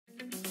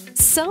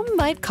Some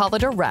might call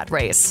it a rat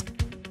race.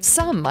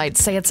 Some might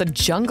say it's a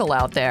jungle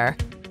out there.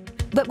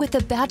 But with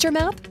the Badger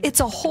Map, it's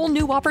a whole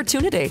new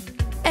opportunity.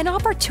 An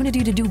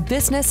opportunity to do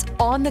business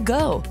on the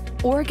go,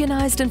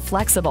 organized and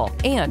flexible,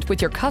 and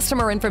with your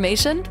customer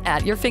information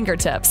at your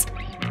fingertips.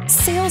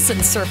 Sales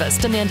and service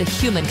demand a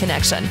human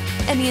connection,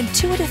 and the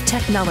intuitive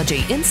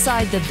technology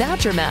inside the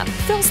Badger Map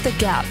fills the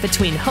gap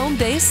between home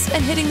base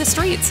and hitting the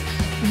streets.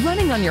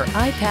 Running on your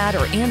iPad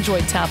or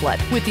Android tablet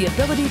with the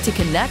ability to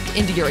connect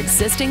into your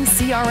existing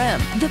CRM,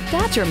 the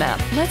Badger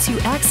Map lets you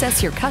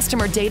access your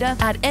customer data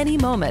at any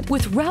moment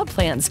with route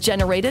plans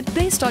generated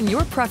based on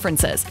your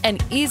preferences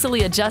and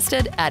easily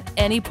adjusted at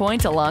any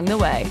point along the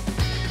way.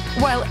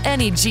 While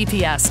any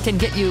GPS can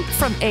get you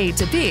from A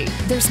to B,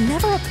 there's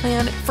never a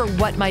plan for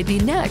what might be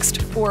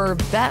next or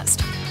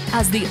best.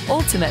 As the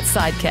ultimate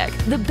sidekick,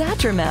 the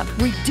Badger Map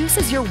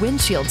reduces your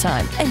windshield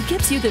time and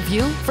gives you the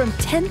view from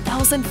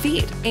 10,000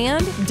 feet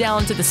and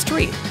down to the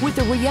street, with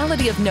the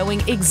reality of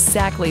knowing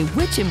exactly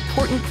which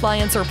important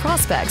clients or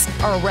prospects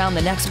are around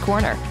the next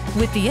corner,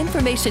 with the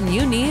information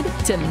you need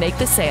to make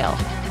the sale.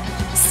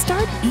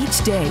 Start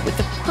each day with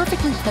the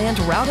perfectly planned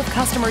route of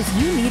customers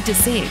you need to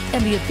see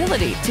and the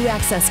ability to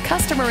access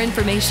customer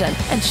information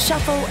and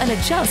shuffle and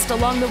adjust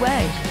along the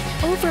way.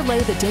 Overlay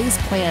the day's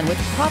plan with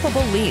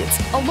probable leads,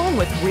 along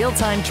with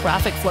real-time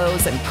traffic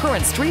flows and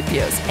current street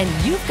views,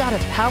 and you've got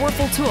a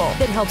powerful tool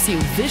that helps you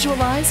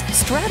visualize,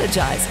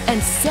 strategize,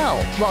 and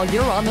sell while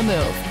you're on the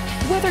move.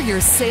 Whether your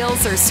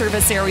sales or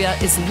service area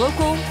is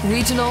local,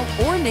 regional,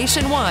 or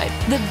nationwide,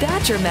 the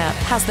Badger Map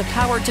has the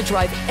power to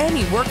drive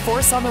any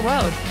workforce on the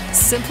road.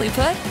 Simply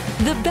put,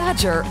 the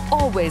Badger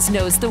always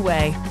knows the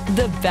way,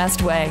 the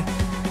best way.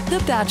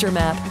 The Badger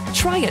Map.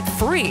 Try it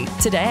free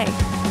today.